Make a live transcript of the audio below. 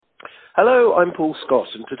Hello, I'm Paul Scott,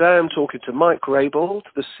 and today I'm talking to Mike Raybould,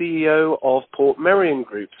 the CEO of Portmeirion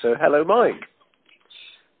Group. So, hello, Mike.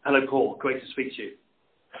 Hello, Paul. Great to speak to you.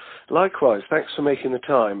 Likewise, thanks for making the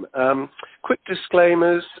time. Quick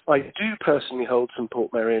disclaimers, I do personally hold some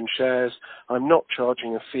Portmeirion shares. I'm not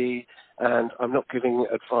charging a fee, and I'm not giving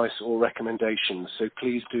advice or recommendations, so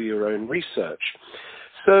please do your own research.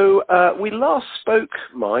 So we last spoke,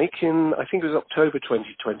 Mike, in, I think it was October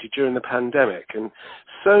 2020, during the pandemic, and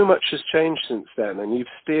so much has changed since then, and you've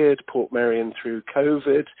steered Portmeirion through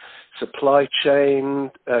COVID, supply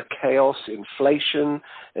chain, chaos, inflation,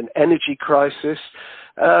 an energy crisis,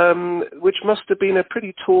 which must have been a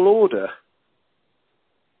pretty tall order.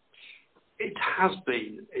 It has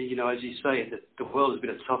been, as you say, the world has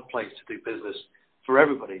been a tough place to do business for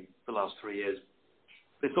everybody the last 3 years.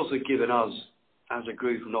 It's also given us, as a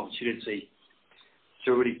group, an opportunity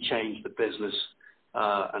to really change the business.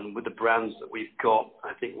 And with the brands that we've got,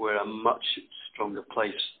 I think we're in a much stronger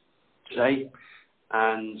place today.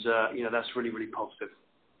 And, that's really, really positive.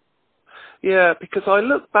 Yeah, because I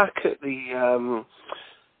look back at the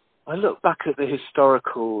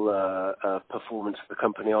historical performance of the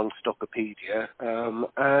company on Stockopedia,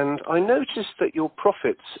 and I noticed that your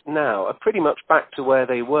profits now are pretty much back to where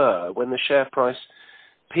they were when the share price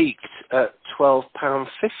peaked at £12.50.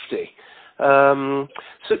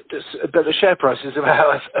 But the share price is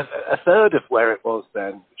about a third of where it was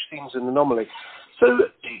then, which seems an anomaly. So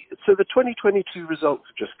the 2022 results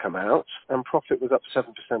have just come out, and profit was up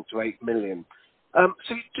 7% to 8 million.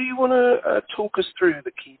 So do you want to talk us through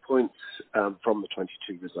the key points from the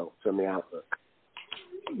 22 results and the outlook?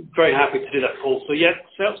 Very happy to do that, Paul. So, yeah,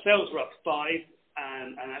 sales were up 5,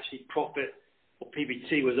 and actually profit, or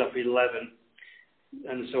PBT, was up 11.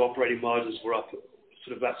 And so operating margins were up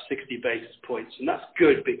sort of about 60 basis points. And that's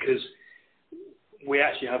good because we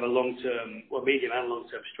actually have a medium and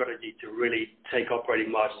long-term strategy to really take operating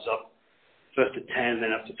margins up, first to 10,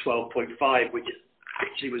 then up to 12.5, which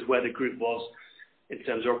actually was where the group was in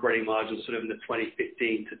terms of operating margins, sort of in the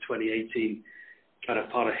 2015 to 2018 kind of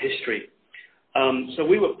part of history. So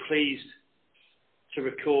we were pleased to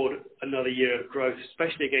record another year of growth,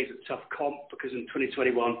 especially against a tough comp, because in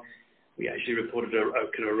 2021, we actually reported a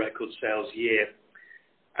kind of record sales year.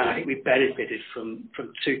 And I think we benefited from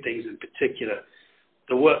two things in particular.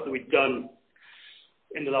 The work that we've done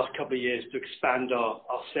in the last couple of years to expand our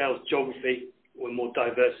sales geography. We're more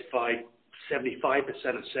diversified.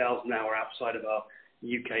 75% of sales now are outside of our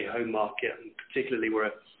UK home market, and particularly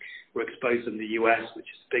we're exposed in the US, which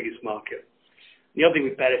is the biggest market. The other thing we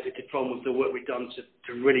benefited from was the work we've done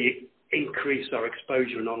to really increase our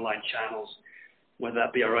exposure in online channels, whether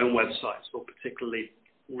that be our own websites or particularly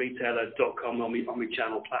retailer.com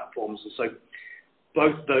omni-channel platforms. And so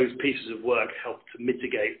both those pieces of work helped to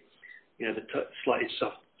mitigate, the slightly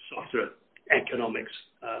softer economics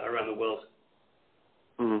around the world.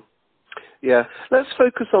 Mm. Yeah, let's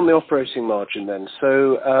focus on the operating margin then.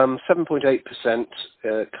 So 7.8%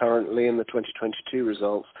 currently in the 2022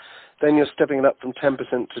 results. Then you're stepping it up from 10%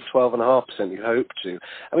 to 12.5%, you hope to.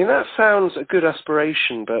 I mean, that sounds a good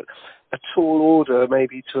aspiration, but a tall order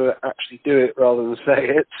maybe to actually do it rather than say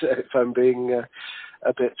it, if I'm being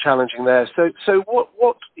a bit challenging there. So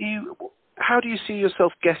how do you see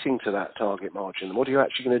yourself getting to that target margin? What are you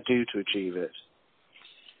actually going to do to achieve it?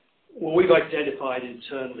 Well, we've identified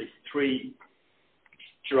internally 3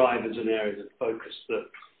 drivers and areas of focus that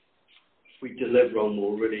if we deliver on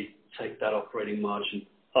will really take that operating margin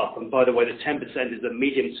up. And by the way, the 10% is a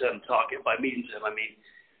medium-term target. By medium-term, I mean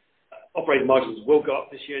operating margins will go up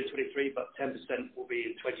this year in 23, but 10% will be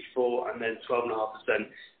in 24, and then 12.5%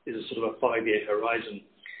 is a sort of a 5-year horizon.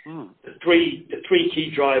 The three key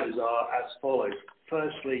drivers are as follows.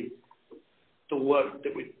 Firstly, the work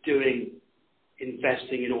that we're doing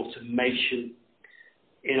investing in automation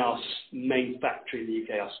in our main factory in the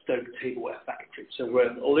UK, our Stoke tableware factory. So we're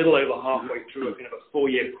a little over halfway through a kind of a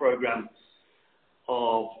 4-year program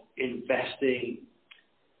of investing,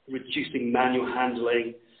 reducing manual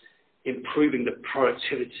handling, improving the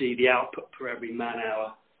productivity, the output per every man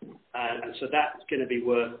hour. And so that's going to be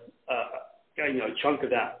worth a chunk of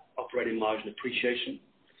that operating margin appreciation.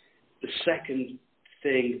 The second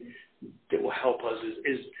thing that will help us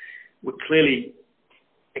is we're clearly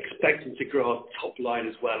expecting to grow our top line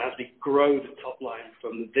as well. As we grow the top line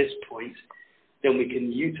from this point, then we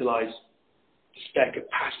can utilize the spare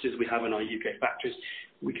capacities we have in our UK factories.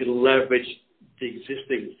 We can leverage the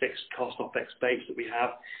existing fixed cost OpEx base that we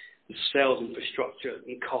have, the sales infrastructure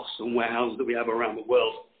and costs and warehouses that we have around the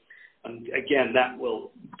world. And again, that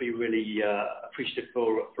will be really appreciative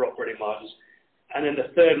for operating margins. And then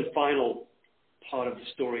the third and final part of the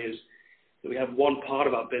story is that we have one part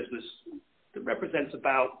of our business that represents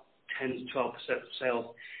about 10 to 12% of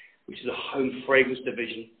sales, which is a home fragrance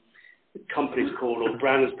division. The company's called, or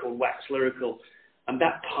brand is called Wax Lyrical, and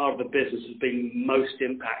that part of the business has been most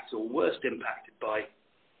impacted or worst impacted by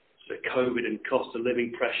sort of COVID and cost of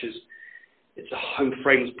living pressures. It's a home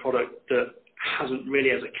fragrance product that hasn't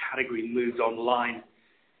really, as a category, moved online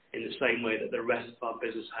in the same way that the rest of our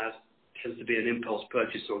business has. It tends to be an impulse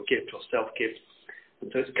purchase or a gift or self-gift.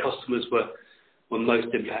 And so its customers were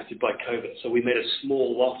most impacted by COVID. So we made a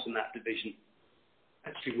small loss in that division,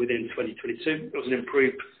 actually within 2022. It was an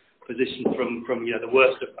improved position from the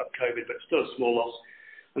worst of COVID, but still a small loss.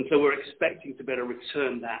 And so we're expecting to better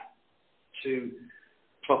return that to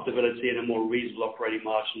profitability and a more reasonable operating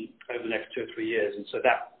margin over the next 2 or 3 years. And so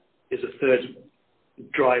that is a third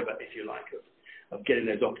driver, if you like, of getting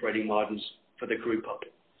those operating margins for the group up.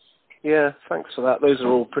 Yeah, thanks for that. Those are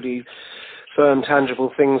all pretty firm,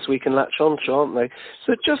 tangible things we can latch on to, aren't they?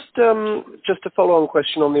 So just a follow-on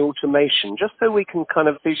question on the automation, just so we can kind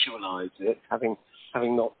of visualise it, having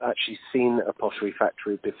not actually seen a pottery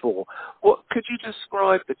factory before. What could you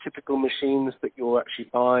describe the typical machines that you're actually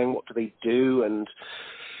buying? What do they do, and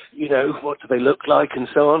what do they look like, and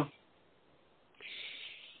so on?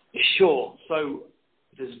 Sure. So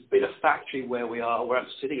there's been a factory where I'm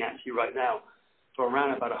sitting actually right now, for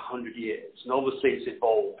around about 100 years, and obviously it's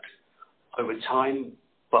evolved over time.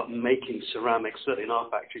 But making ceramics, certainly in our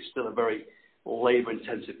factory, is still a very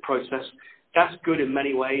labour-intensive process. That's good in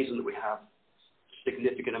many ways, and that we have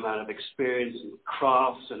significant amount of experience and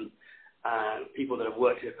crafts and people that have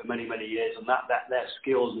worked here for many, many years, and that their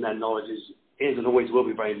skills and their knowledge is and always will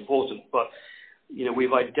be very important. But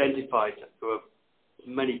we've identified that there were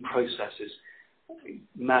many processes,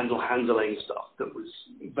 manual handling stuff that was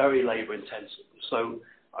very labour intensive. So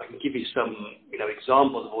I can give you some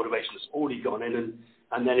examples of automation that's already gone in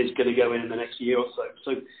and then is going to go in the next year or so.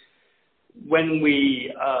 So when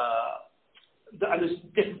and there's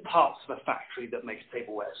different parts of a factory that makes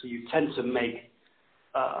tableware. So you tend to make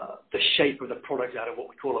the shape of the product out of what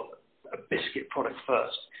we call a biscuit product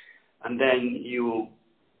first, and then you will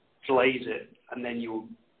glaze it, and then you will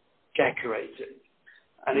decorate it.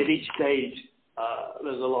 And at each stage,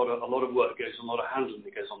 there's a lot of work goes on, a lot of handling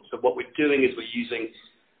that goes on. So what we're doing is we're using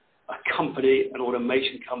a company, an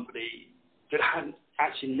automation company that hadn't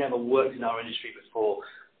actually never worked in our industry before,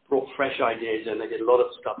 brought fresh ideas, and they did a lot of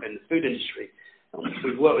stuff in the food industry. And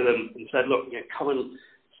we worked with them and said, look, come and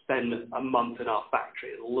spend a month in our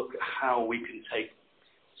factory and look at how we can take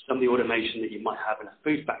some of the automation that you might have in a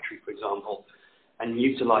food factory, for example, and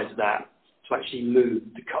utilize that to actually move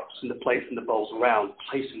the cups and the plates and the bowls around,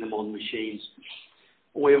 placing them on machines.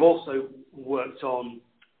 We have also worked on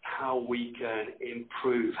how we can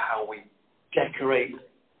improve how we decorate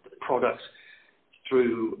the products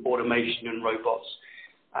through automation and robots.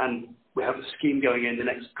 And we have a scheme going in the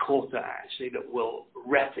next quarter, actually, that will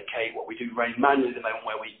replicate what we do very manually at the moment,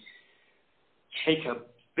 where we take a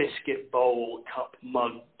biscuit bowl, cup,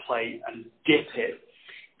 mug, plate, and dip it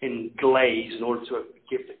in glaze in order to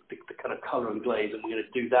give the kind of colour and glaze, and we're going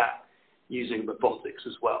to do that using robotics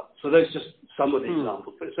as well. So those are just some of the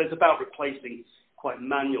examples. So it's about replacing quite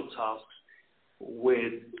manual tasks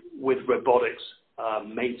with robotics,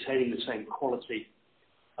 maintaining the same quality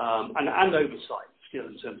and oversight still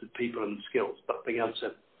in terms of people and skills, but being able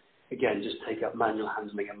to, again, just take up manual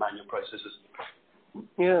handling and manual processes.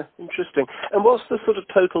 Yeah, interesting. And what's the sort of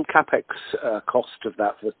total capex cost of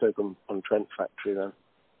that for the Stoke-on-Trent factory then?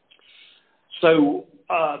 So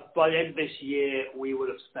by the end of this year, we would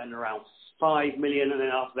have spent around 5 million, and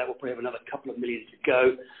then after that, we'll probably have another couple of million to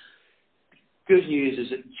go. Good news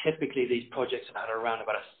is that typically these projects have had around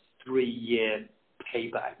about a 3-year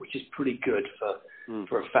payback, which is pretty good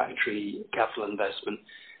for a factory capital investment.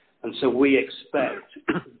 And so we expect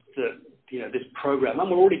that this program, and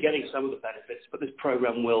we're already getting some of the benefits, but this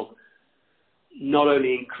program will not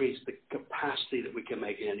only increase the capacity that we can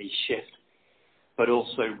make in any shift, but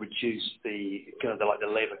also reduce the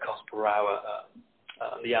labour cost per hour,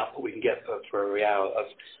 the output we can get for every hour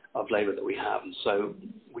of labour that we have. And so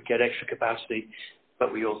we get extra capacity,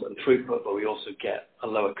 but we also throughput, but we also get a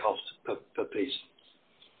lower cost per piece.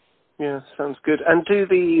 Yeah, sounds good. And do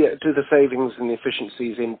the savings and the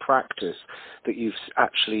efficiencies in practice that you've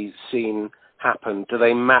actually seen happen, do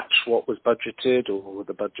they match what was budgeted, or were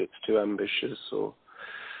the budgets too ambitious, or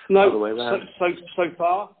no? All the way around? So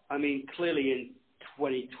far, I mean, clearly in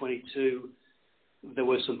 2022, there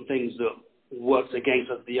were some things that worked against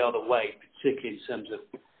us the other way, particularly in terms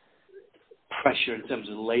of pressure, in terms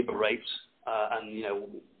of labour rates, and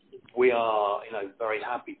we are very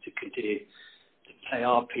happy to continue to pay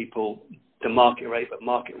our people the market rate, but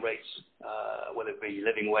market rates, whether it be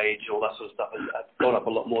living wage, all that sort of stuff, have gone up a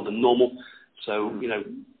lot more than normal. So,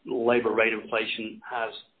 labour rate inflation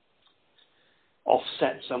has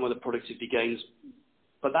offset some of the productivity gains,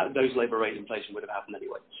 but those labour rate inflation would have happened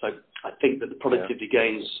anyway. So I think that the productivity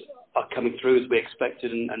gains are coming through as we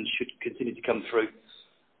expected and should continue to come through.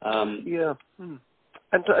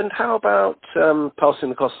 And how about passing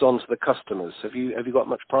the costs on to the customers? Have you got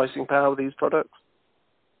much pricing power with these products?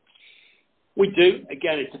 We do.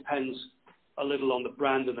 Again, it depends a little on the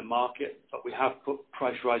brand and the market, but we have put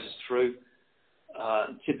price rises through.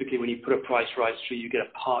 Typically, when you put a price rise through, you get a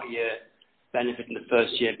part-year benefit in the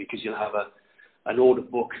first year because you'll have an order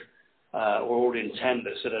book or order intent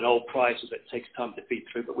that's at an old price that takes time to feed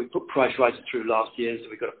through. But we put price rises through last year, so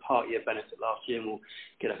we got a part-year benefit last year, and we'll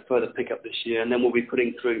get a further pickup this year. And then we'll be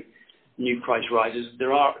putting through new price rises.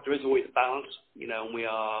 There is always a balance, and we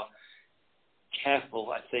are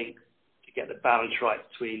careful, I think, to get the balance right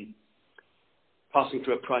between passing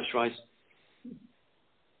through a price rise,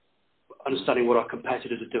 understanding what our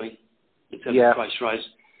competitors are doing in terms of price rise,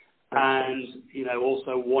 and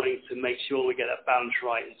also wanting to make sure we get that balance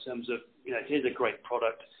right in terms of here's a great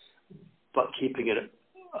product, but keeping it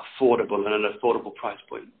affordable and an affordable price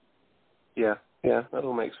point. Yeah, that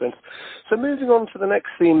all makes sense. So moving on to the next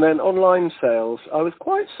theme then, online sales. I was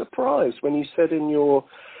quite surprised when you said in your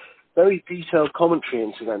very detailed commentary,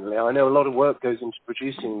 incidentally. I know a lot of work goes into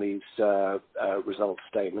producing these result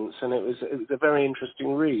statements, and it was a very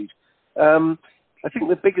interesting read. I think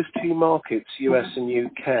the biggest two markets, US and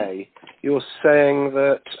UK, you're saying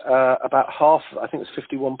that about half, I think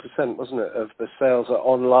it's 51%, wasn't it, of the sales are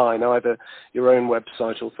online, either your own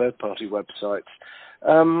website or third-party websites.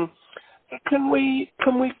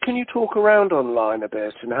 Can you talk around online a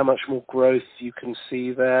bit and how much more growth you can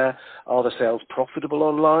see there? Are the sales profitable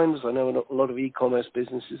online? Because I know a lot of e-commerce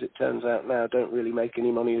businesses, it turns out now, don't really make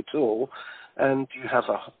any money at all. And do you have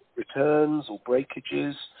returns or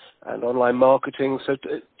breakages and online marketing? So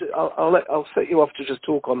I'll set you off to just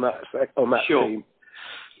talk on that Sure. theme.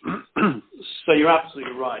 So you're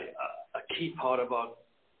absolutely right. A key part of our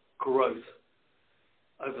growth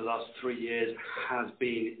over the last 3 years has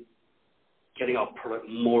been getting our product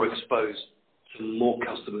more exposed to more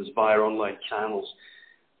customers via online channels.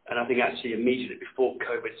 And I think actually immediately before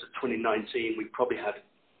COVID, so 2019, we probably had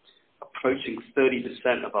approaching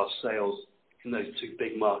 30% of our sales in those two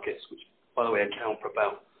big markets, which, by the way, account for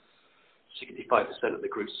about 65% of the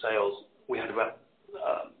group sales. We had about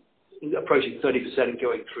approaching 30%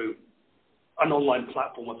 going through an online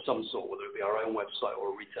platform of some sort, whether it be our own website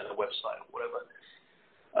or a retailer website or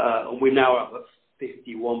whatever. And we're now up at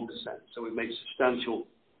 51%. So we've made substantial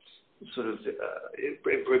sort of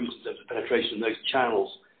improvements in terms of penetration in those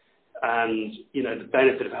channels. And, the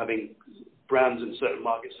benefit of having brands in certain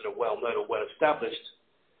markets that are well known or well established,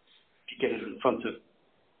 if you get it in front of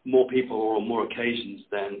more people or on more occasions,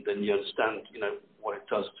 then you understand, what it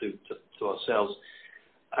does to our sales.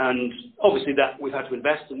 And obviously that we've had to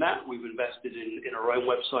invest in that. We've invested in our own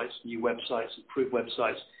websites, new websites, improved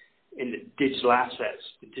websites, in the digital assets,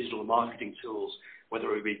 the digital marketing tools,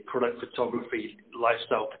 whether it be product photography,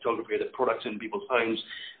 lifestyle photography of the products in people's homes,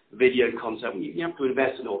 video content. You have to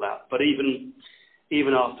invest in all that. But even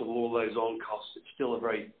after all those on costs, it's still a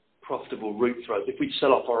very profitable route for us. If we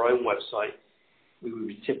sell off our own website, we would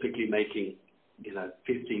be typically making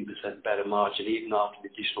 15% better margin, even after the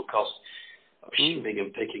additional cost of shipping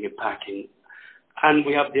and picking and packing. And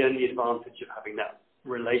we have the only advantage of having that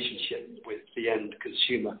relationship with the end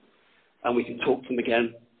consumer, and we can talk to them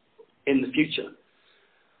again in the future.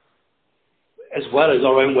 As well as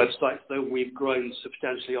our own websites, though, we've grown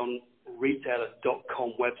substantially on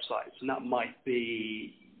retailer.com websites, and that might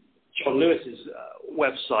be John Lewis's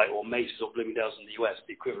website or Macy's or Bloomingdale's in the US,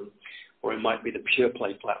 the equivalent, or it might be the pure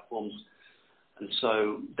play platforms. And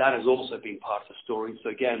so that has also been part of the story. So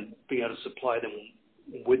again, being able to supply them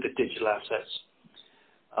with the digital assets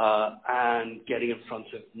and getting in front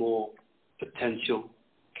of more potential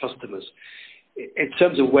customers. In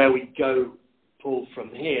terms of where we go, Paul, from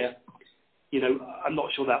here, I'm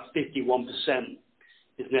not sure that 51%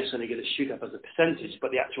 is necessarily going to shoot up as a percentage,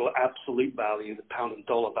 but the actual absolute value, the pound and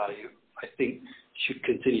dollar value, I think should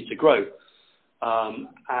continue to grow.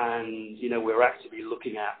 And, we're actively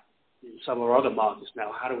looking at in some of our other markets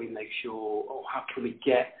now, how do we make sure, or how can we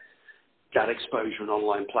get that exposure on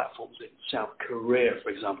online platforms in South Korea, for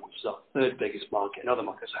example, which is our third biggest market, in other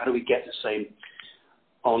markets? How do we get the same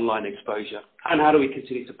online exposure? And how do we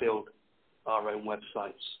continue to build our own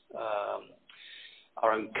websites,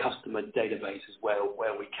 our own customer databases where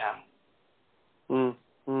we can?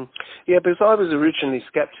 Mm. Yeah, because I was originally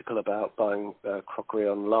sceptical about buying crockery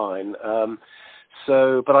online.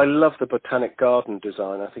 But I love the botanic garden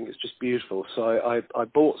design. I think it's just beautiful. So I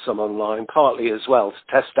bought some online, partly as well,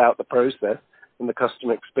 to test out the process and the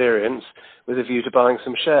customer experience with a view to buying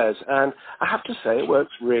some shares. And I have to say, it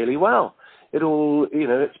works really well. It all,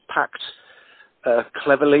 it's packed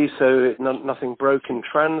cleverly, so nothing broke in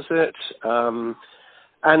transit.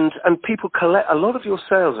 And people collect, a lot of your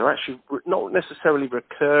sales are actually not necessarily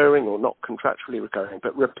recurring or not contractually recurring,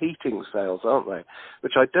 but repeating sales, aren't they?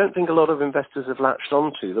 Which I don't think a lot of investors have latched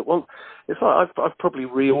onto. It's like I've probably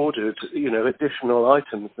reordered, additional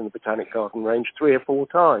items in the Botanic Garden range 3 or 4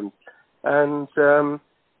 times. And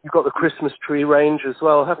you've got the Christmas tree range as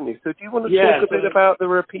well, haven't you? So do you want to talk a bit about the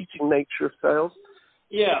repeating nature of sales?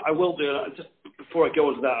 Yeah, I will do. Just before I go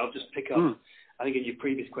on to that, I'll just pick up, I think in your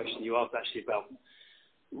previous question, you asked actually about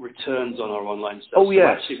returns on our online sales. Oh,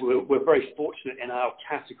 yes. So actually, we're very fortunate in our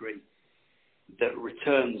category that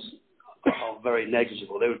returns are very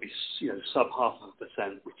negligible. They would be, sub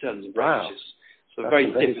 0.5% returns in packages. So That's very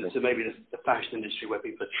amazing. different to maybe the fashion industry where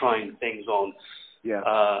people are trying things on. Yeah.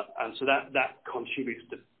 And so that contributes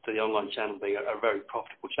to the online channel being a very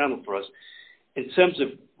profitable channel for us. In terms of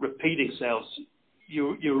repeating sales,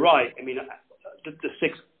 you're right. I mean, the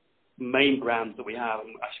 6 main brands that we have,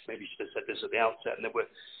 and actually maybe should have said this at the outset, and that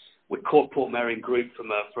we're core Portmeirion Group from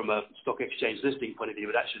a stock exchange listing point of view,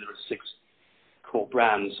 but actually there are 6 core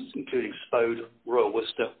brands, including Spode, Royal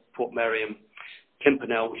Worcester, Portmeirion,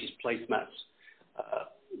 Pimpernel, which is placemats,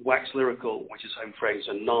 Wax Lyrical, which is home frames,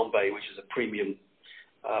 and Nambe, which is a premium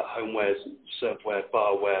homewares, serveware,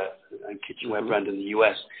 barware, and kitchenware brand in the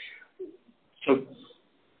US. So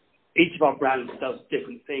each of our brands does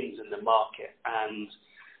different things in the market, and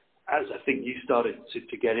as I think you started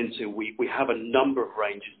to get into, we have a number of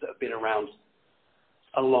ranges that have been around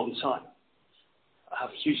a long time, have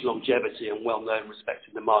huge longevity and well-known, respected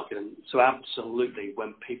in the market. And so absolutely,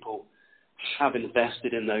 when people have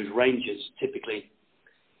invested in those ranges, typically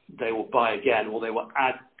they will buy again or they will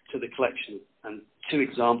add to the collection. And 2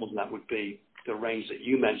 examples of that would be the range that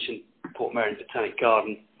you mentioned, Portmeirion Botanic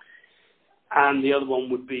Garden, and the other one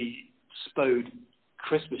would be Spode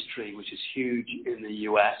Christmas tree, which is huge in the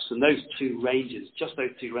US. And those 2 ranges, just those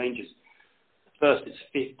 2 ranges, the first is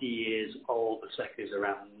 50 years old, the second is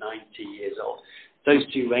around 90 years old. Those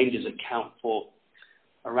 2 ranges account for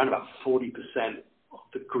around about 40% of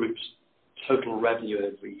the group's total revenue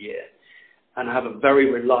every year and have a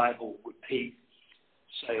very reliable repeat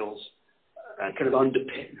sales kind of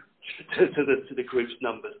underpin to the group's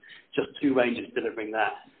numbers. Just 2 ranges delivering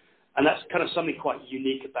that. And that's kind of something quite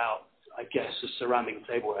unique about, I guess, the ceramic and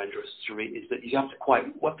tableware industry, is that you have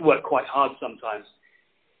to work quite hard sometimes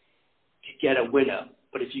to get a winner.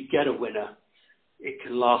 But if you get a winner, it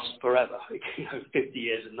can last forever. 50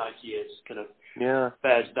 years and 90 years kind of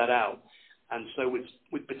bears that out. And so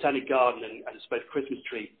with Botanic Garden and Spode Christmas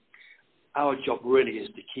tree, our job really is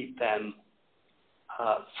to keep them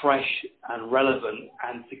fresh and relevant,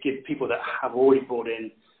 and to give people that have already brought in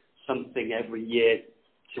something every year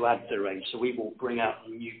to add to the range. So we will bring out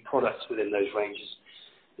new products within those ranges.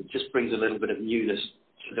 It just brings a little bit of newness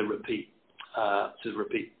to the repeat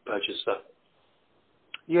purchaser.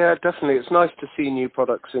 Yeah, definitely. It's nice to see new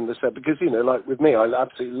products in the set because, like with me, I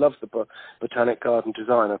absolutely love the Botanic Garden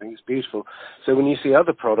design. I think it's beautiful. So when you see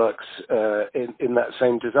other products in that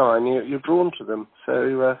same design, you're drawn to them.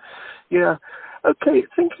 So, yeah. Okay,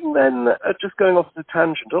 thinking then, just going off the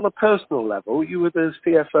tangent, on a personal level, you were the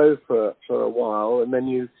CFO for a while, and then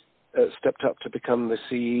you stepped up to become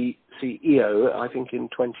the CEO, I think, in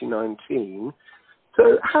 2019.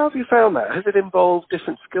 So how have you found that? Has it involved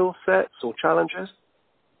different skill sets or challenges?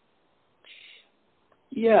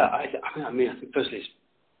 Yeah, I mean, I think firstly it's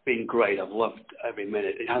been great. I've loved every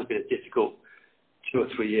minute. It has been a difficult 2 or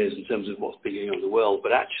 3 years in terms of what's been going on in the world,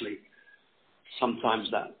 but actually sometimes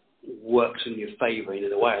that works in your favour.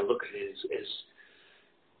 The way I look at it is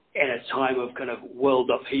in a time of kind of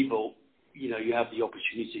world upheaval, you have the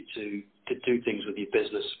opportunity to do things with your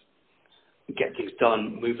business, get things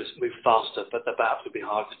done, move faster, but that perhaps would be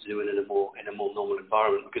hard to do in a more normal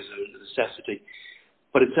environment because of the necessity.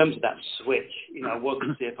 But in terms of that switch, I worked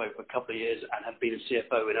as CFO for a couple of years and have been a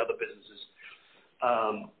CFO in other businesses,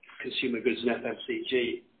 consumer goods and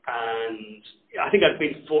FMCG. And I think I've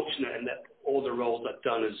been fortunate in that all the roles I've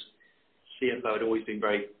done as CFO had always been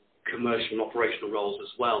very commercial and operational roles as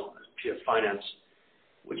well as pure finance,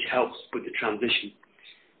 which helps with the transition.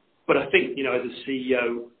 But I think, as a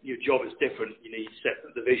CEO, your job is different. You set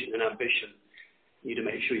the vision and ambition. You need to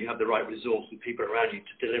make sure you have the right resource and people around you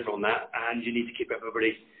to deliver on that, and you need to keep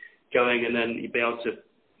everybody going, and then you'll be able to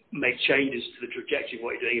make changes to the trajectory of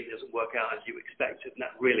what you're doing if it doesn't work out as you expected. And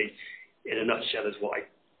that really, in a nutshell, is what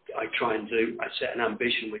I try and do. I set an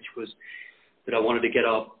ambition, which was that I wanted to get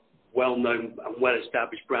our well-known and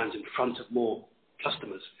well-established brands in front of more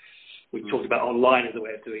customers. We talked about online as a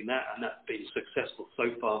way of doing that, and that's been successful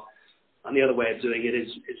so far. And the other way of doing it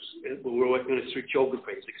is we're working on it through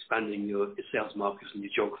geographies, expanding your sales markets and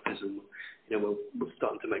your geographies, and we're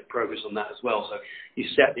starting to make progress on that as well. So you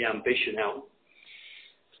set the ambition out.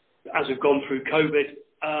 As we've gone through COVID,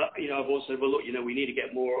 I've also said, well, look, we need to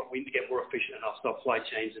get more efficient in our supply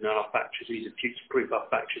chains and in our factories. We need to future-proof our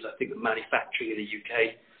factories. I think that manufacturing in the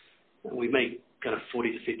UK, we make kind of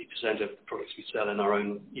 40 to 50% of the products we sell in our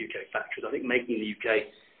own UK factories. I think making in the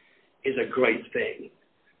UK is a great thing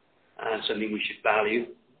and something we should value.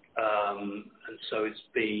 And so it's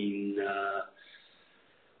been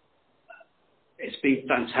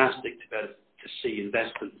fantastic to be able to see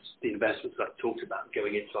the investments that I've talked about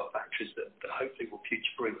going into our factories that hopefully will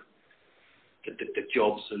future-proof the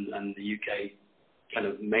jobs and the UK kind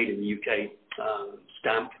of made in the UK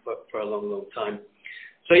stamp for a long, long time.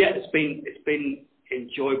 So yeah, it's been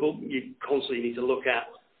enjoyable. You constantly need to look at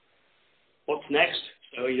what's next.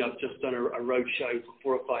 So I've just done a road show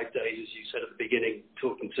for 4 or 5 days, as you said at the beginning,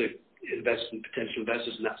 talking to potential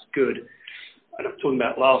investors, and that's good. And I'm talking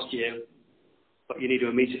about last year. But you need to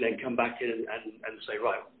immediately then come back in and say,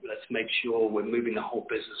 right, let's make sure we're moving the whole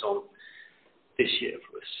business on this year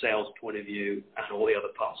from a sales point of view and all the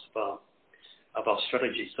other parts of our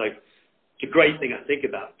strategy. So the great thing I think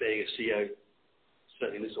about being a CEO,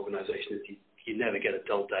 certainly in this organisation, is you never get a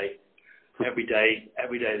dull day. Every day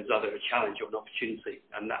there's either a challenge or an opportunity,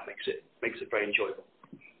 and that makes it very enjoyable.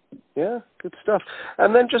 Yeah, good stuff.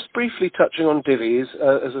 And then just briefly touching on divvies,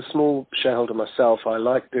 as a small shareholder myself, I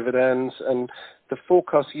like dividends, and the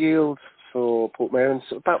forecast yield for Portmeirion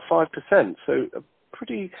is about 5%, so a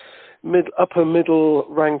pretty upper middle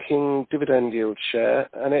ranking dividend yield share,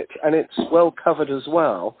 and it's well covered as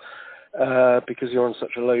well because you're on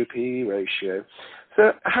such a low PE ratio.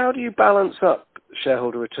 So how do you balance up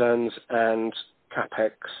shareholder returns and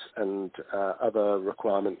capex and other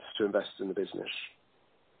requirements to invest in the business?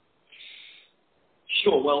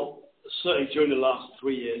 Sure. Well, certainly during the last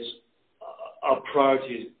 3 years, our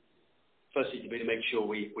priority is firstly to make sure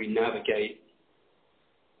we navigate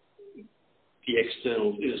the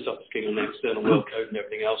external stuff that's going on in the external world code and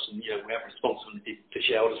everything else. And, we have responsibility to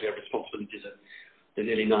shareholders. We have responsibility to the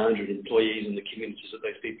nearly 900 employees and the communities that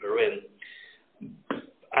those people are in.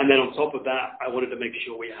 And then on top of that, I wanted to make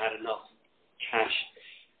sure we had enough cash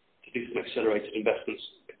to do some accelerated investments,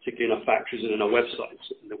 particularly in our factories and in our websites,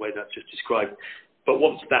 in the way that I've just described. But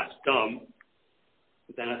once that's done,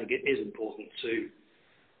 then I think it is important to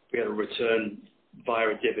be able to return via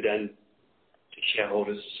a dividend to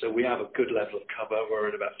shareholders. So we have a good level of cover. We're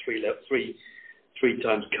at about three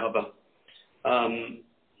times cover.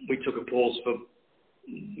 We took a pause for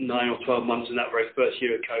 9 or 12 months in that very first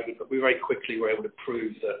year of COVID, but we very quickly were able to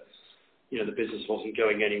prove that the business wasn't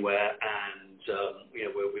going anywhere, and we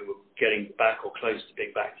were getting back or close to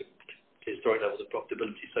being back to historic levels of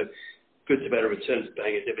profitability. So good to better return to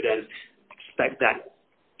paying a dividend. Expect that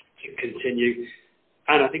to continue,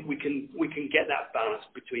 and I think we can get that balance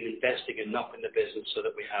between investing enough in the business so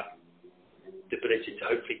that we have the ability to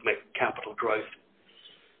hopefully make capital growth,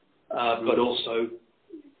 but also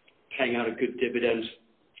paying out a good dividend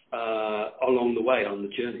along the way on the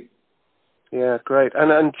journey. Yeah, great.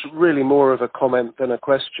 And really more of a comment than a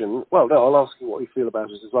question. Well, no, I'll ask you what you feel about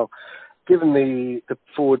it as well. Given the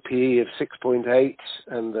forward PE of 6.8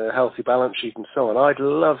 and the healthy balance sheet and so on, I'd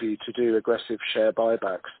love you to do aggressive share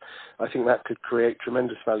buybacks. I think that could create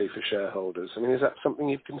tremendous value for shareholders. I mean, is that something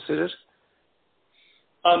you've considered?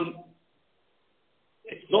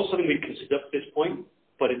 It's not something we've considered at this point,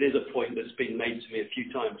 but it is a point that's been made to me a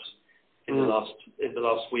few times in the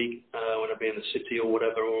last week when I've been in the city or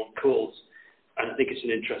whatever, or on calls, and I think it's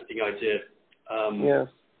an interesting idea. I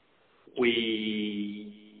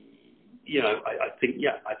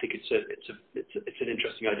think it's an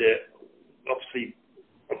interesting idea. Obviously,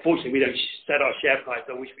 unfortunately, we don't set our share price.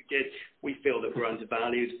 I wish we did. We feel that we're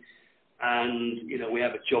undervalued, and we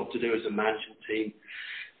have a job to do as a management team.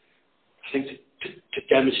 I think to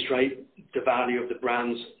demonstrate the value of the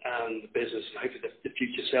brands and the business, and hopefully the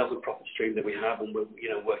future sales and profit stream that we have, and we're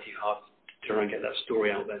working hard to try and get that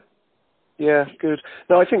story out there. Yeah, good.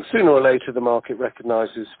 No, I think sooner or later the market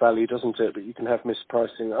recognises value, doesn't it? But you can have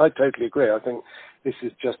mispricing. I totally agree. I think this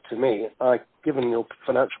is just, to me, given your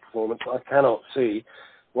financial performance, I cannot see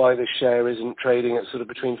why this share isn't trading at sort of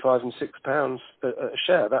between £5 and £6 a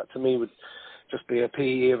share. That to me would just be a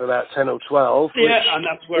PE of about 10 or 12. Yeah, and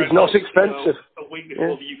that's where it's not expensive. A week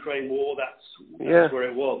before the Ukraine war, that's where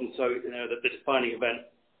it was. And so, the defining event,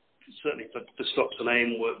 certainly for stocks and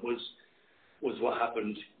AIM, was what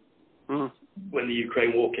happened when the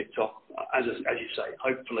Ukraine war kicked off. As you say,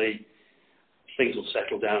 hopefully things will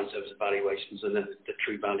settle down in terms of valuations, and then the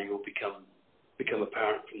true value will become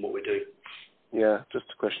apparent from what we're doing. Yeah, just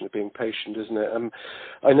a question of being patient, isn't it?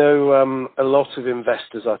 I know a lot of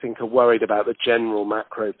investors, I think, are worried about the general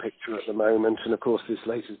macro picture at the moment, and of course this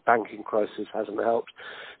latest banking crisis hasn't helped.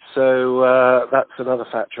 So that's another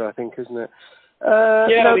factor, I think, isn't it? I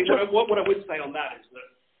mean, what I would say on that is that,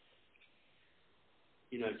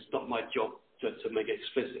 it's not my job to make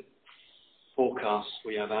explicit forecasts.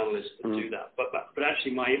 We have analysts that do that. But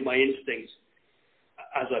actually my instinct,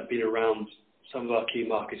 as I've been around some of our key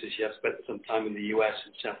markets this year, I've spent some time in the US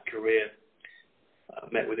and South Korea,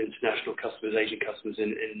 met with international customers, Asian customers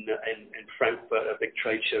in Frankfurt, a big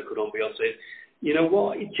trade show called Ambiance. You know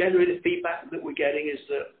what? Generally, the feedback that we're getting is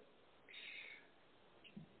that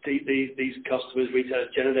these customers, retailers,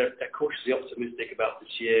 generally, they're cautiously optimistic about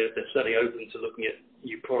this year. They're certainly open to looking at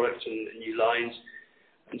new products and new lines.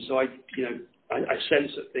 And so I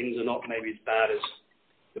sense that things are not maybe as bad as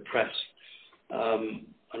the press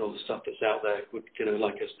and all the stuff that's out there would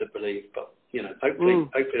like us to believe. But hopefully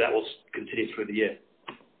that will continue through the year.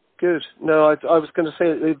 Good. No, I was going to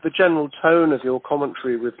say the general tone of your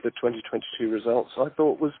commentary with the 2022 results I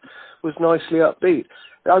thought was nicely upbeat.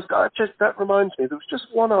 That reminds me, there was just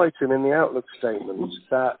one item in the outlook statement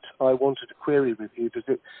that I wanted to query with you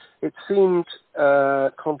because it seemed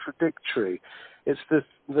contradictory. It's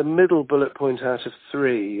the middle bullet point out of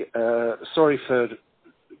 3. Sorry for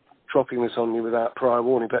dropping this on you without prior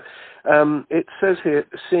warning, but it says here,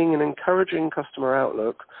 seeing an encouraging customer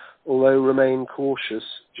outlook, although remain cautious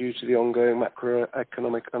due to the ongoing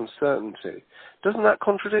macroeconomic uncertainty. Doesn't that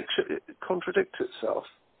contradict itself?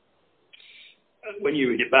 When you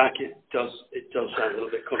read it back, it does sound a little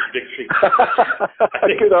bit contradictory.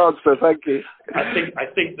 Good answer, thank you. I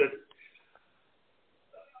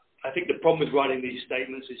think the problem with writing these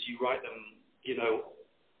statements is you write them,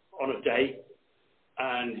 on a day,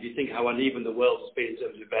 and if you think how uneven the world has been in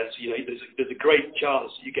terms of events, there's a great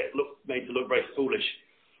chance you get made to look very foolish.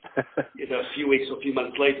 A few weeks or a few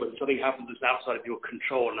months later when something happens that's outside of your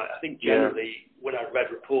control. And I think generally when I read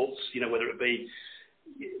reports, whether it be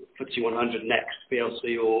FTSE 100 Next,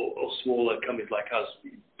 PLC or smaller companies like us,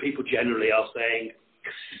 people generally are saying,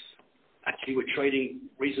 actually we're trading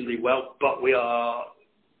reasonably well, but we are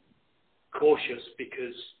cautious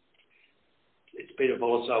because it's been a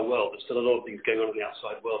volatile world. There's still a lot of things going on in the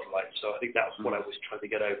outside world, right? So I think that's what I was trying to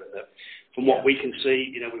get over. That from what we can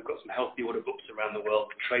see, we've got some healthy order books around the world.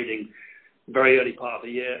 Trading very early part of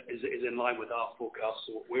the year is in line with our forecasts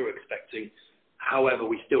and what we're expecting. However,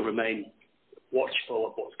 we still remain watchful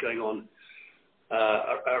of what's going on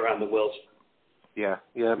around the world. Yeah,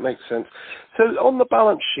 it makes sense. So on the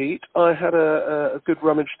balance sheet, I had a good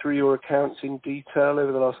rummage through your accounts in detail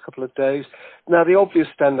over the last couple of days. Now, the obvious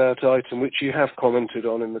standout item, which you have commented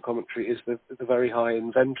on in the commentary, is the very high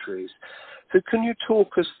inventories. So can you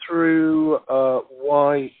talk us through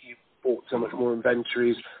why you bought so much more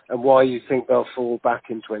inventories and why you think they'll fall back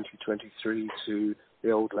in 2023 to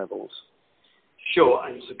the old levels? Sure,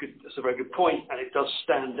 and it's a very good point, and it does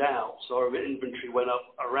stand out. So our inventory went up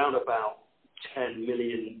around about 10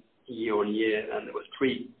 million year on year, and there was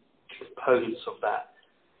 3 components of that.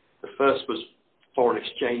 The first was foreign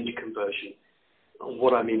exchange conversion. And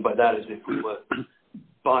what I mean by that is if we were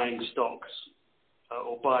buying stocks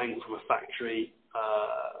or buying from a factory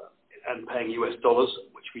and paying US dollars,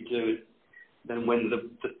 which we do, then when the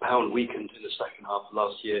pound weakened in the second half of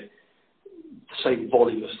last year, the same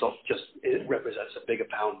volume of stock it represents a bigger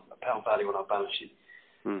pound value on our balance sheet.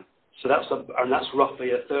 So that's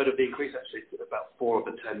roughly a third of the increase, actually, about 4 of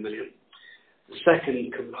the 10 million. The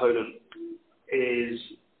second component is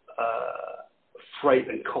freight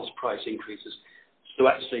and cost price increases. So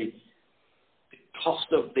actually, the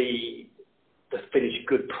cost of the finished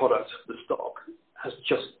good product, the stock, has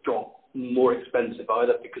just got more expensive,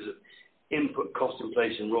 either because of input cost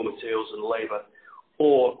inflation, raw materials and labour,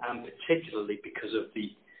 and particularly because of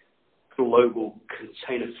the global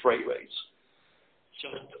container freight rates.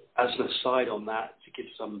 Just as an aside on that, to give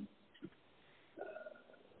some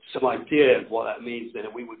idea of what that means, then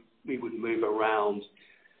we would move around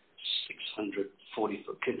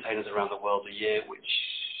 640-foot containers around the world a year, which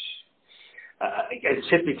again,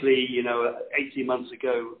 typically, 18 months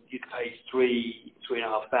ago, you'd pay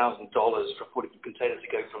 $3,500 for a 40-foot container to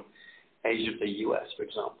go from Asia to the US, for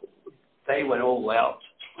example. They went all the way up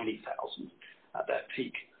to $20,000 at their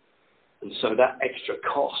peak. And so that extra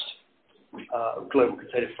cost of global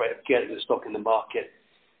container freight of getting the stock in the market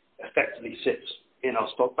effectively sits in our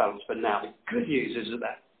stock balance for now. The good news is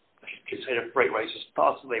that container freight rates, as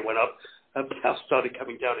fast as they went up, have now started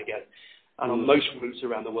coming down again. And on most routes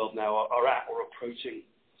around the world now are at or approaching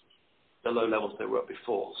the low levels they were at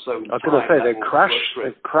before. So I was going to say they've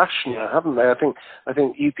crashed now, haven't they? I think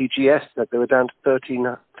UPGS said they were down to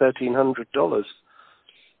 $1,300.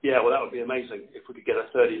 Yeah, well, that would be amazing if we could get a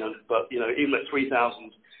 1,300. But even at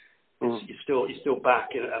 3,000, you're still back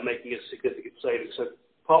and making a significant saving. So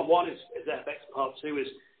part one is FX. Part two is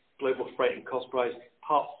global freight and cost price.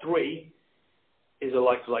 Part three is a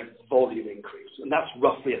like-for-like volume increase, and that's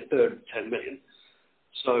roughly a third of 10 million.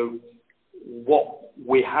 So what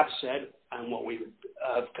we have said and what we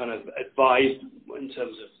have kind of advised in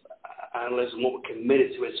terms of analysts and what we're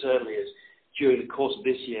committed to internally is during the course of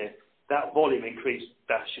this year, that volume increase,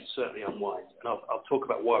 that should certainly unwind. And I'll talk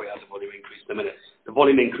about why we have the volume increase in a minute. The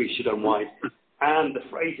volume increase should unwind, and the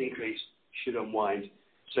freight increase should unwind.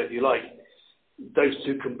 So if you like, those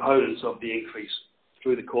two components of the increase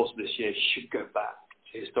through the course of this year should go back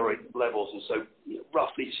to historic levels. And so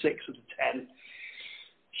roughly 6 of the 10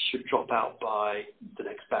 should drop out by the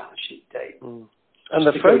next balance sheet date. And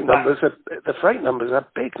the freight numbers are a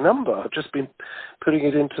big number. I've just been putting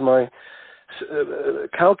it into my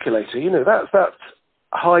calculator. That's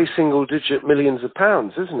high single-digit millions of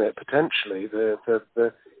pounds, isn't it? Potentially,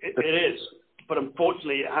 it is. But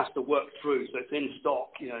unfortunately, it has to work through. So it's in stock,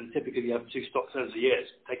 and typically you have 2 stock turns a year. It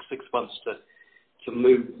takes 6 months to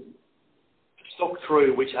move stock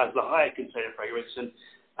through, which has the higher container freight rates,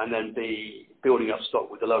 and then be building up stock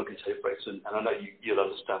with the lower container rates. And I know you'll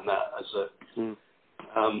understand that as a.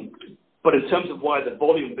 But in terms of why the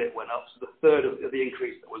volume bit went up, so the third of the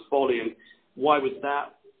increase that was volume, why was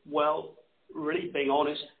that? Well, really being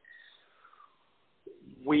honest,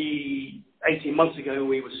 18 months ago,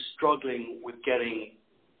 we were struggling with getting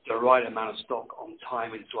the right amount of stock on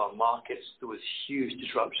time into our markets. There was huge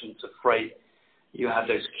disruption to freight. You had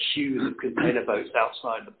those queues of container boats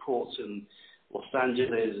outside the ports in Los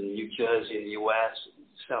Angeles and New Jersey in the US,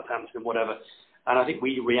 Southampton, whatever. And I think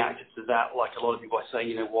we reacted to that like a lot of people by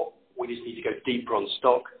saying, we just need to go deeper on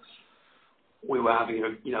stock. We were having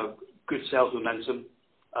good sales momentum.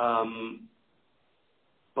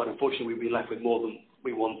 But unfortunately, we've been left with more than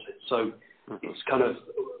we wanted. So it's kind of,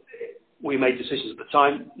 we made decisions at the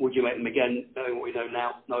time. Would you make them again, knowing what we know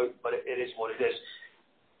now? No, but it is what it is.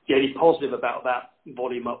 The only positive about that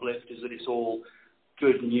volume uplift is that it's all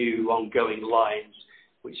good, new, ongoing lines,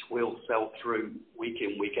 which will sell through week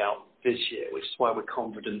in, week out this year, which is why we're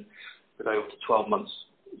confident that over the 12 months,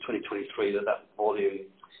 2023, that volume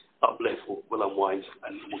uplift will unwind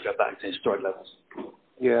and we'll go back to historic levels.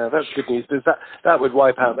 Yeah, that's good news. Because that would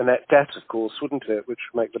wipe out the net debt, of course, wouldn't it? Which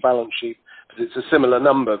would make the balance sheet, because it's a similar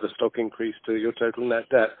number, the stock increase, to your total net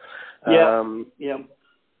debt. Yeah.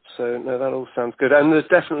 So, no, that all sounds good. And there's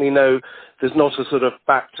not a sort of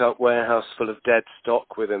backed up warehouse full of dead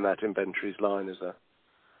stock within that inventories line, is there?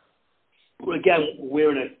 Well, again, we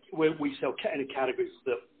sell in a category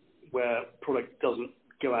where product doesn't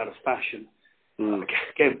go out of fashion. I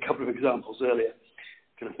gave a couple of examples earlier,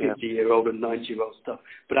 kind of 50-year-old and 90-year-old stuff.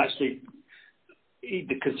 But actually,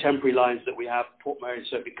 the contemporary lines that we have, Portmeirion,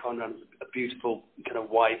 Sophie Conrad, a beautiful kind of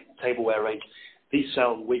white tableware range. These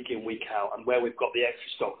sell week in, week out, and where we've got the extra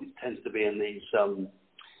stock, it tends to be in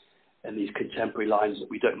these contemporary lines that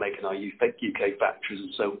we don't make in our UK factories,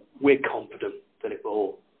 and so we're confident that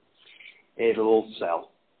it'll all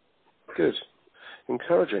sell. Good.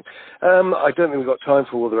 Encouraging. I don't think we've got time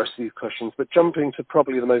for all the rest of these questions, but jumping to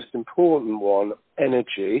probably the most important one,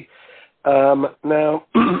 energy. Now,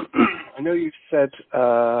 I know you've said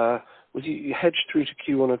you hedged through to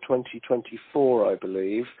Q1 of 2024, I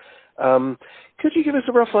believe. Could you give us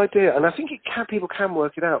a rough idea? And I think people can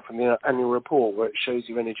work it out from the annual report where it shows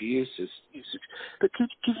your energy usage. But could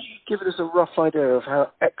you give us a rough idea of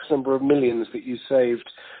how X number of millions that you saved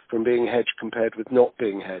from being hedged compared with not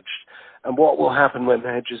being hedged? And what will happen when the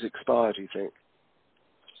hedges expire, do you think?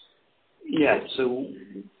 Yeah, so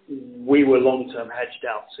we were long-term hedged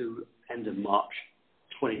out to end of March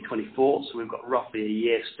 2024. So we've got roughly a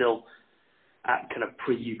year still at kind of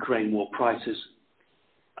pre-Ukraine war prices.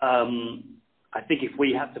 I think if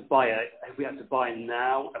we had to buy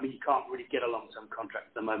now, I mean, you can't really get a long-term contract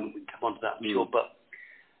at the moment. We can come on to that, I'm sure, but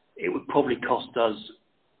it would probably cost us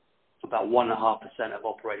about 1.5% of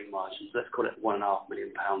operating margins. Let's call it £1.5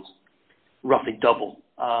 million, roughly double.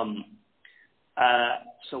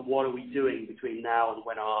 So what are we doing between now and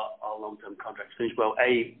when our long-term contracts finish? Well,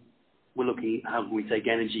 we're looking at how can we take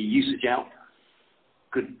energy usage out.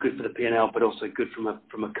 good for the P&L, but also good from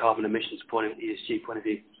a carbon emissions point of ESG point of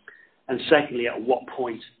view. And secondly, at what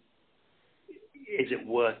point is it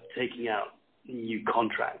worth taking out new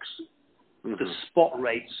contracts? Mm-hmm. The spot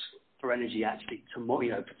rates for energy actually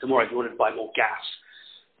tomorrow, for tomorrow, if you wanted to buy more gas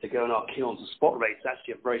to go in our kilns, the spot rates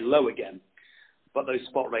actually are very low again. But those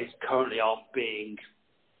spot rates currently aren't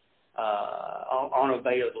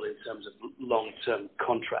available in terms of long-term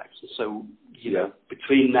contracts. So,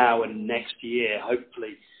 between now and next year,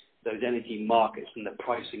 hopefully those energy markets and the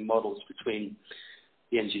pricing models between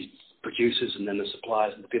the energy producers and then the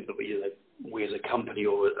suppliers and the people that we as a company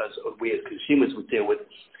or we as consumers would deal with,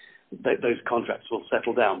 those contracts will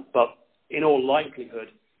settle down. But in all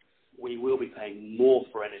likelihood, we will be paying more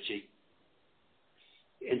for energy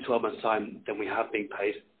in 12 months' time than we have been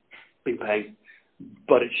paying,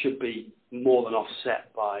 but it should be more than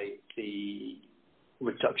offset by the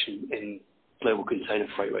reduction in global container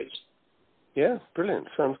freight rates. Yeah, brilliant.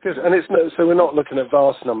 Sounds good. And so we're not looking at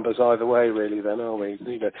vast numbers either way, really, then, are we?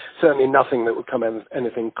 Certainly nothing that would come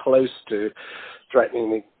anything close to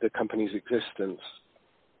threatening the company's existence.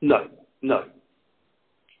 No.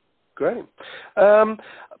 Great.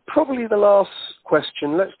 Probably the last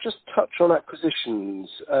question. Let's just touch on acquisitions.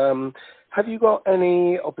 Have you got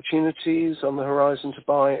any opportunities on the horizon to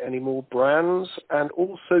buy any more brands? And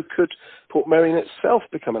also, could Portmeirion itself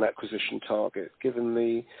become an acquisition target, given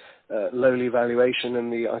the lowly valuation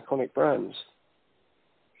and the iconic brands?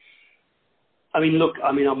 Our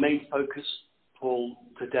main focus, Paul,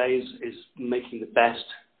 today is making the best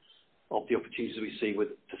of the opportunities we see with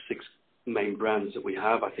the 6 main brands that we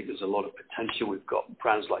have. I think there's a lot of potential. We've got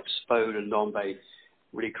brands like Spode and Nombe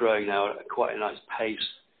really growing now at quite a nice pace.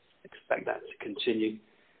 Expect that to continue.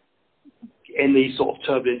 In these sort of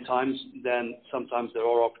turbulent times, then sometimes there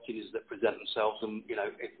are opportunities that present themselves, and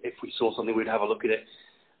if we saw something, we'd have a look at it.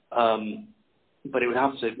 But it'd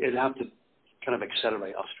have to kind of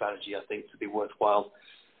accelerate our strategy, I think, to be worthwhile.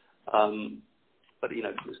 But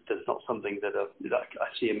there's not something that I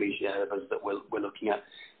see immediately ahead of us that we're looking at.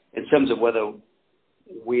 In terms of whether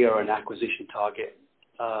we are an acquisition target,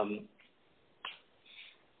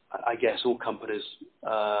 I guess all companies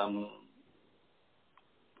are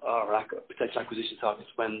potential acquisition targets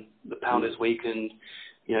when the pound is weak and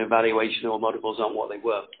valuation or multiples aren't what they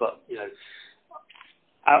were. But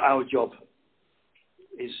our job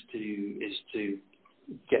is to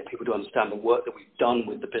get people to understand the work that we've done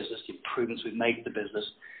with the business, the improvements we've made to the business,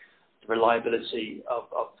 the reliability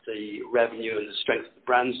of the revenue and the strength of the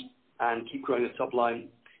brands, and keep growing the top line,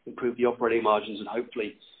 improve the operating margins, and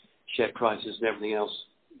hopefully share prices and everything else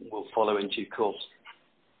will follow in due course.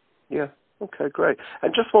 Yeah. Okay, great.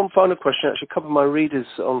 And just one final question. Actually, a couple of my readers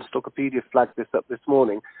on Stockopedia flagged this up this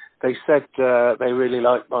morning. They said they really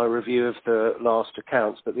liked my review of the last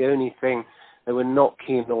accounts, but the only thing they were not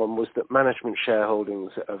keen on was that management shareholdings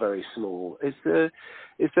are very small. Is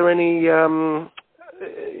there any, are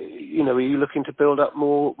you looking to build up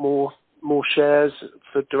more shares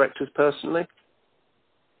for directors personally?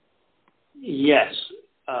 Yes,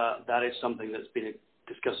 that is something that's been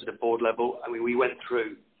discussed at a board level. I mean, we went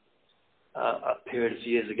through a period a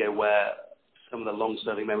few years ago where some of the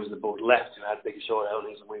long-serving members of the board left who had big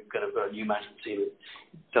shareholdings, and we've got a new management team. It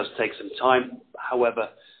does take some time. However,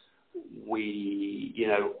 we,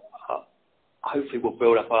 hopefully we'll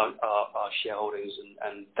build up our shareholdings,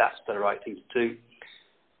 and that's the right thing to do.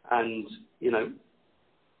 And,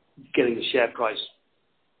 getting the share price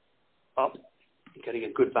up, getting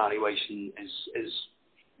a good valuation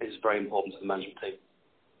is very important to the management team.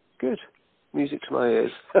 Good. Music to my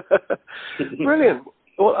ears. Brilliant.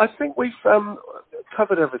 Well, I think we've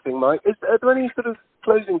covered everything, Mike. Are there any sort of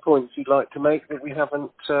closing points you'd like to make that we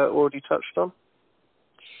haven't already touched on?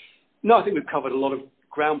 No, I think we've covered a lot of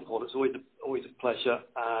ground, Paul. It's always a pleasure.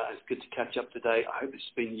 It's good to catch up today. I hope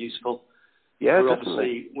it's been useful. Yeah,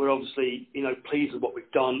 we're obviously pleased with what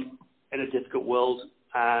we've done in a difficult world,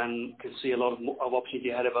 and can see a lot of opportunity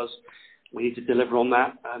ahead of us. We need to deliver on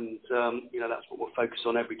that, and that's what we're focused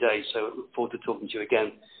on every day. So I look forward to talking to you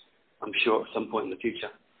again, I'm sure, at some point in the future.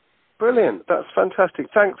 Brilliant. That's fantastic.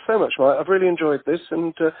 Thanks so much, Mike. I've really enjoyed this,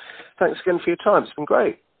 and thanks again for your time. It's been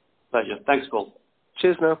great. Pleasure. Thanks, Paul.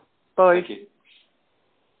 Cheers now. Bye. Thank you.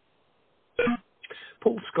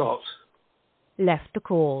 Paul Scott left the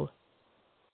call.